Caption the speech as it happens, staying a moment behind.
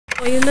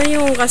O, yun na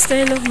yung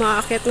kastelo.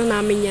 Maakyat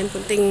na namin yan.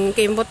 Kunting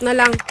kimbot na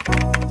lang.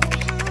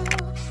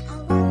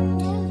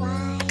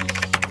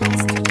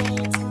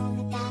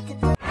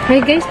 Hi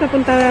guys,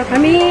 papunta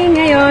kami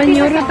ngayon.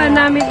 Yung ruta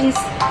namin is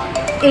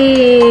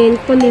in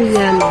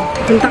Conegliano.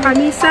 Punta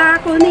kami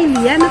sa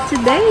Conegliano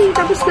today.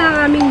 Tapos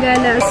na kaming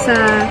gala sa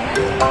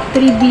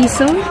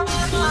Treviso.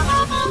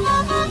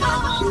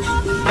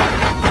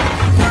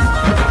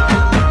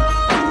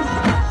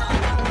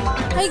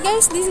 Hi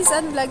guys, this is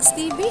Vlogs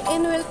TV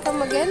and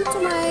welcome again to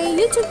my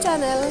YouTube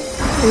channel.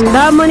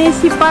 The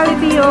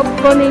municipality of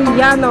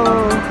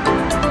Conegliano.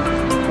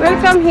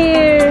 Welcome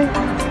here.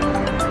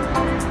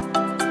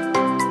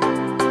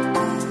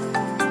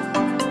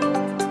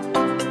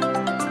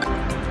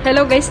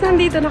 Hello guys,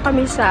 nandito na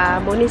kami sa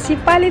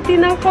municipality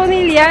ng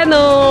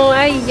Conegliano.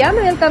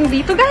 Ayan, welcome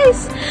dito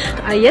guys.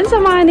 Ayan,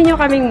 samahan ninyo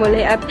kaming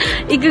muli at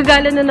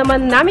igagala na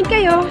naman namin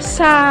kayo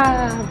sa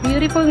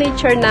beautiful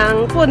nature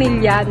ng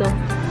Conegliano.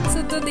 So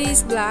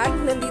today's vlog,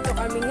 nandito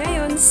kami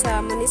ngayon sa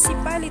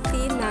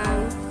municipality ng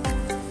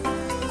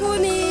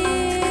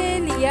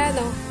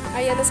Conegliano.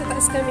 Ayan, nasa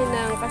taas kami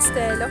ng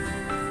kastelo.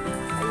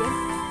 Ayan.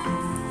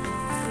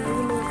 Ayan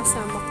yung mga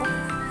kasama ko.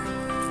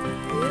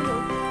 Ayan o.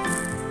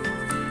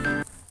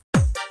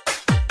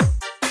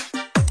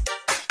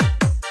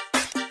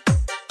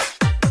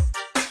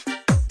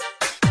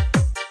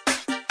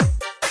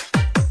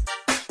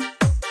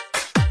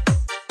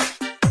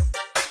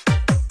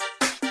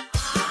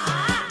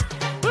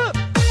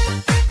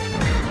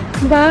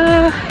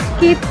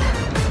 Bakit?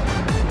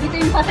 Dito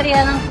yung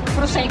patriya ng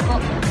PROSECCO.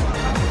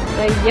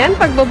 Ayan,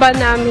 pagbaba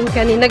namin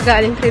kanina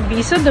galing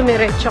Treviso,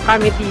 dumiretso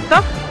kami dito.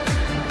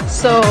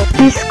 So,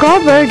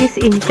 discover this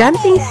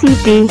enchanting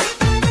city.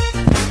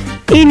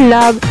 In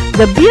love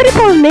the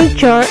beautiful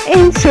nature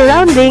and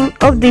surrounding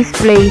of this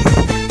place.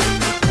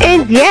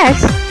 And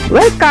yes,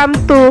 welcome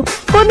to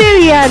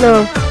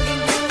Conegliano.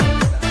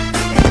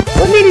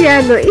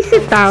 Conegliano is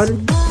a town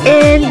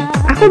and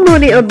a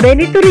commune of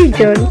Veneto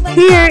region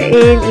here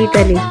in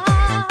Italy.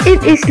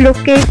 It is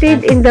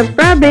located in the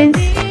province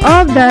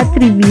of the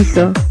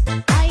Treviso.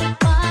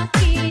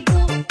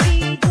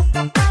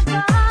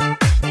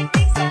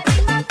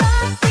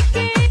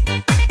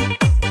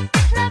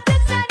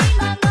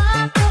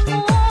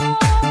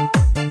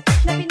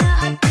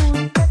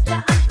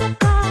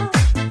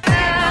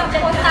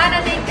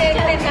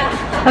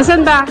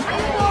 Asan ba?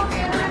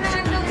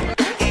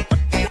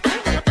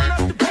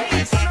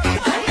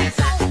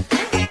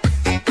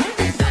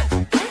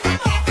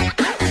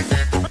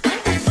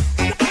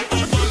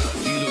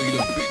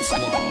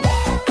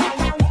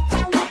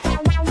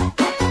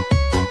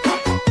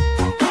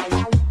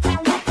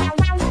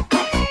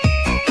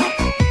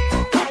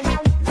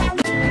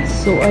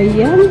 So,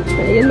 ayan.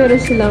 Ayan, meron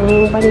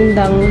silang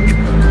panindang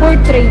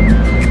portrait.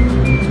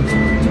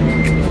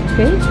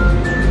 Okay.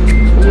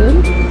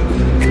 Ayun.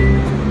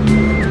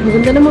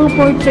 Maganda ng mga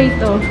portrait,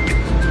 oh.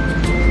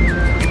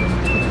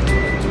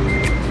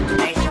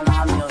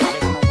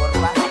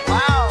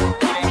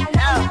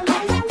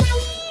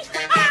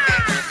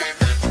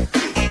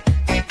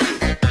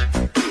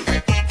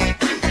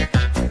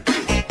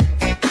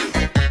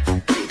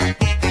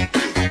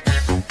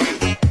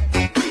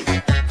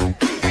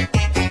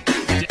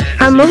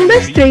 Among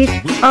the streets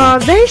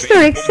of the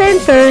historic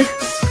center,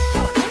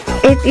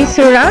 it is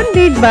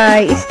surrounded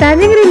by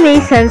stunning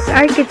Renaissance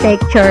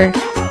architecture.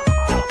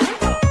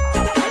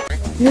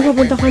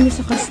 Papunta kami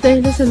sa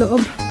kastelo sa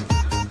loob.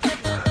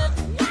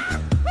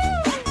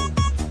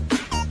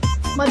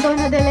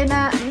 Madonna delle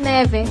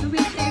Neve.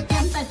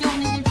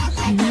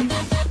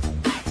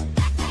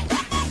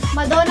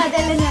 Madonna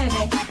delle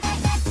Neve.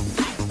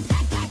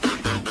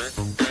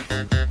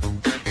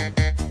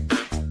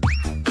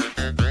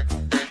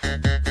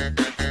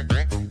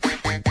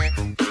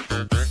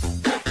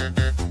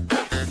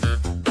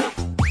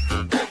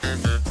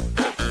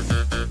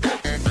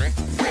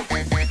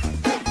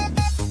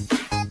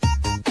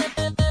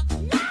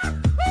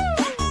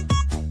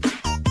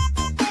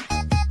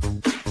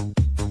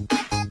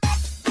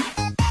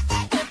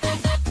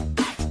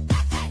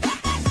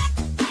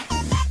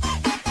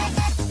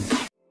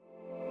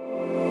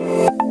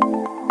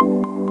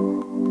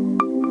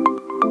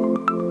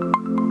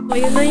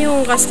 Ayun na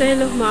yung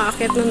kastelo.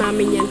 Maakyat na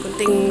namin yan.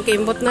 Kunting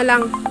kimbot na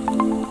lang.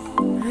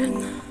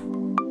 Ayan.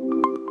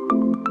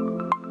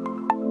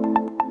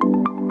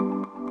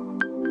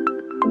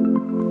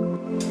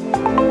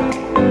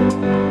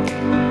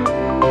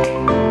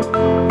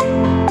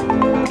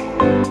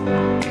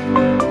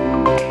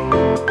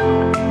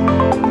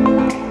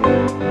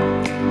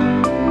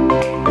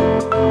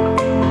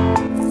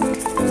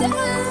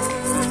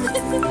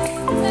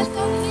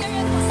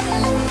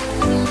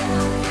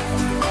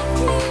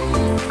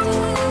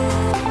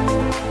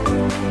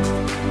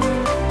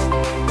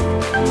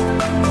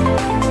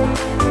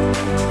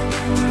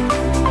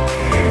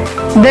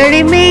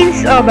 The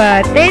remains of a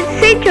 10th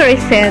century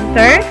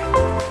center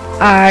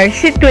are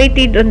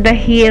situated on the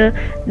hill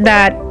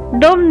that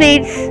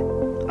dominates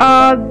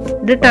of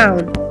the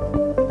town.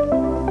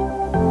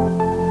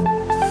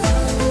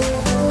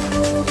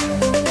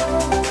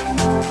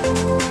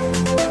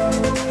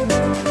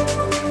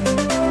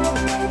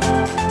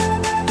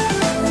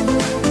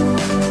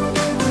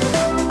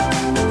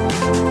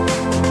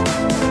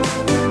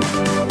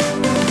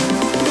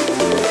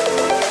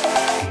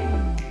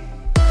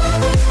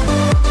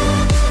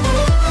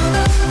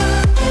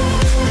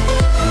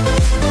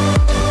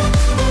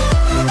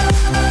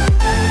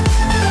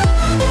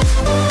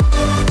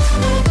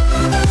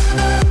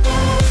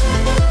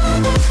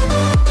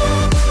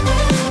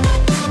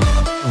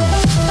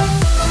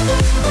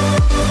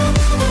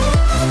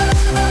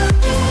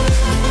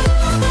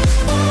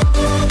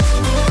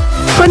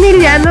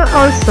 Conegliano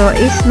also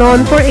is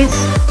known for its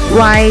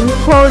wine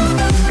called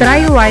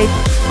dry white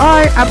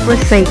or a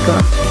PROSECCO,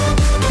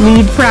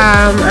 made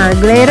from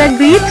glera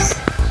grapes,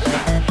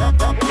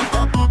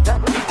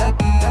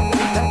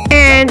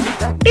 and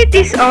it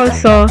is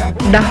also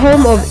the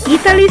home of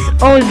Italy's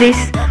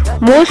oldest,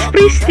 most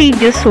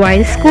prestigious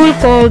wine school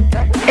called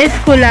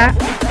SCOULA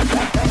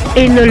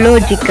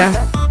ENOLOGICA.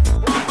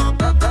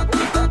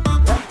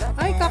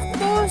 Ay,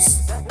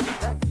 cactus!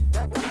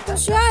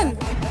 Cactus yan!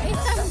 Eh,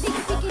 saan hindi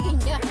ko pipigin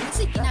niya?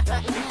 Kasi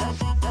kinakain niya.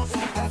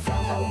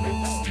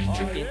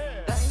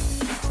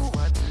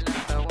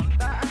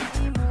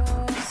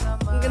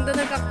 Ang ganda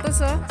ng cactus,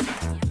 oh.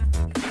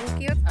 Ang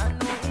cute.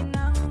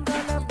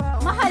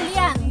 Mahal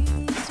yan.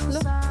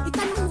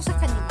 Itanong mo sa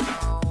kanila.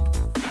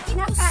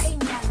 Kinakain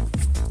yan.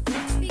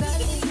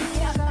 Pipigin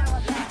niya.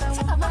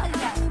 Saka mahal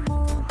yan.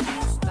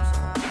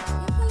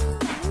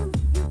 Yung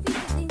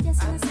pipigin niya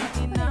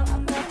sinasabi ko.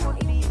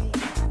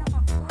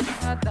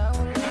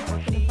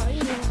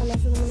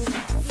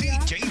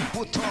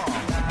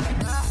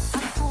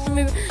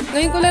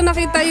 Ngayon ko lang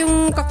nakita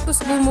yung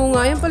cactus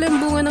bumunga. Yan pala yung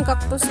bunga ng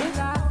cactus, eh.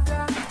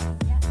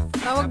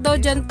 Tawag daw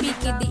dyan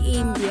Picky di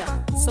India.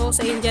 So,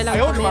 sa India lang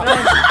ito meron.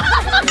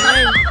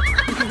 Ayan.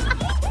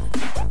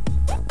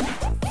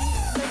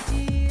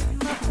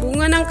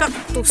 Bunga ng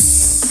cactus.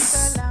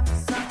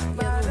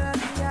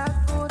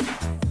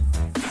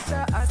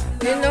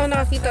 Ngayon lang ako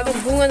nakakita ng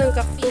bunga ng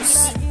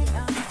cactus.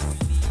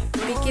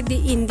 Picky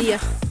di India.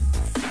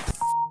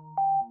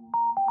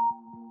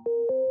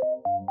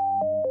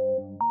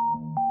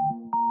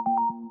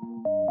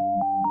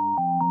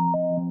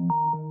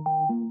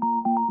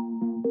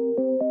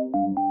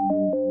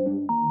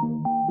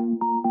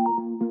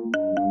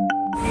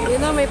 Yun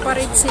na, may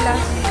parade sila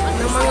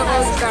ng mga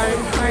old car.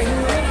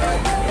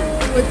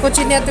 With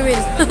Puccineto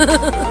wheel.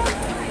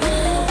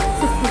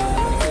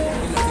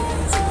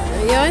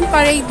 Ayan,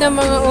 parade ng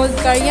mga old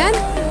car yan.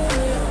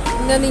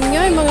 Tingnan ninyo,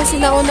 yung mga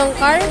sinaunang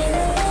car.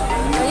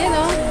 Ayan,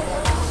 oh.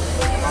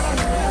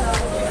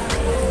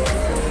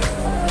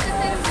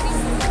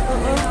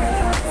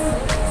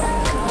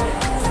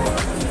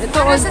 Ito,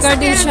 old car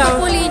din siya.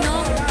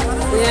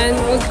 Ayan,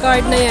 old car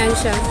na yan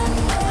siya.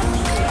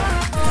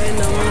 Ayan,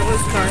 oh, mga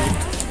old car.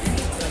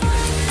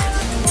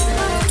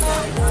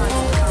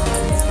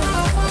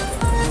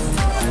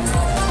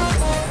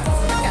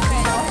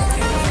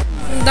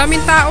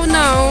 Daming tao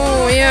na,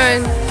 oh, ayan.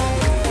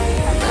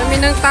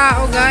 Dami ng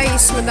tao,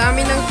 guys.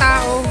 Madami ng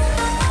tao.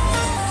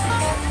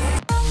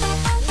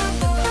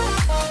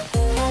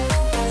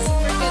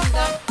 Super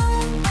ganda.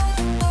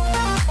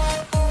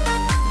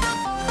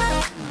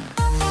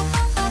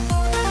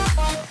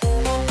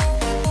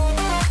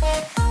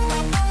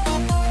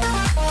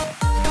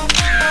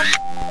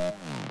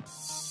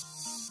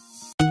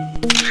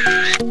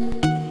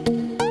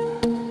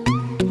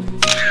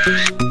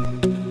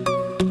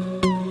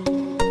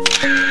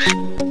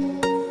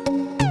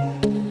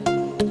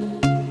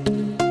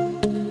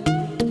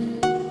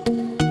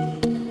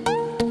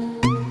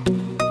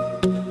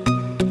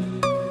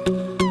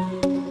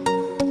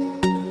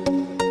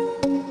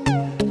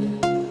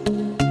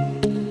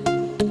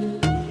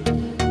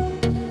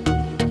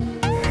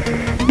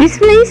 This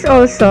place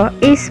also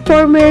is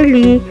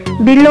formerly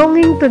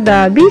belonging to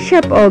the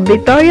Bishop of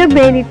Vittorio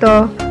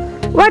Veneto.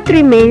 What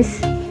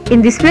remains in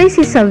this place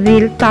is a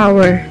bell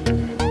tower,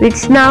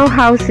 which now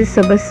houses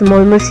a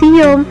small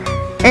museum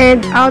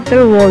and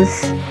outer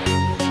walls.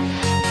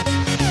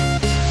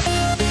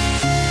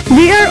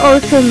 They are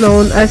also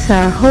known as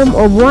a home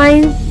of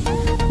wine,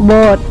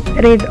 both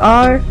red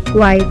or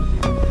white.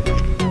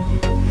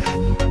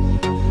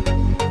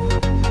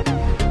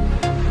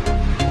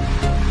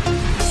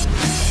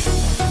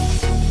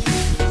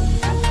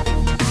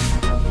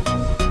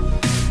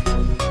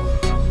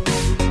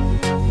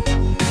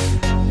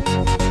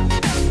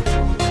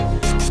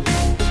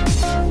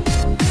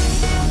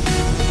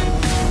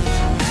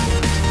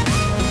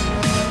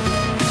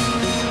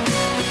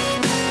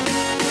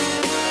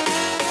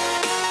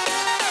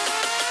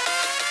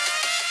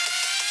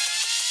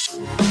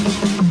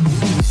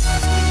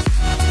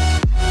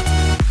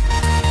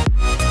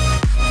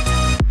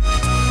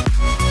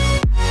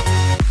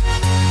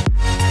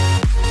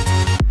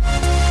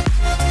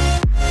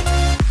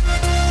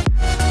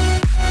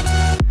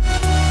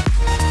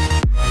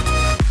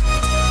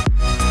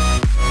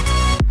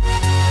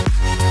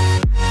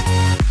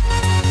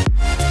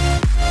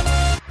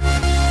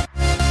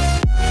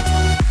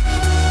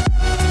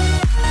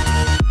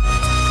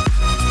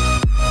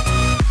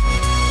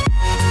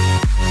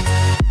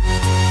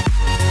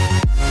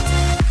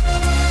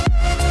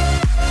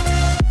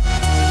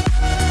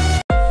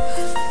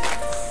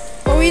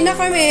 Uwi na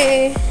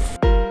kami.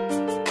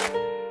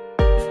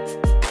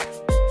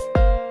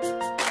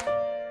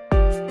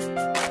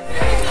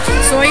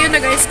 So, ayun,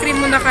 nag-ice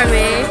cream muna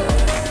kami.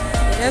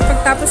 Ayan,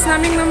 pagtapos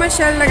namin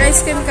mamasyal,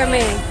 nag-ice cream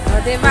kami.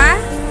 O, diba?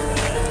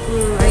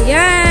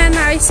 Ayan,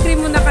 na-ice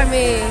cream muna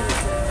kami.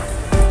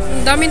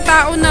 Ang daming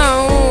tao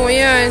na, oh.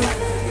 Ayan.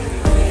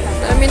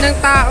 Dami ng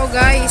tao,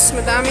 guys.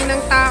 Madami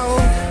ng tao.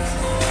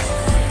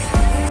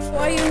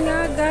 ayun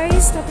nga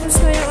guys, tapos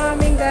na yung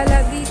aming gala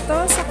dito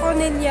sa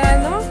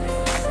Conegliano.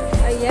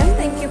 Ayan,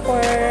 thank you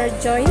for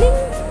joining.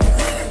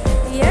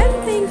 Ayan,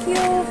 thank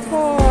you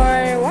for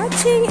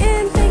watching.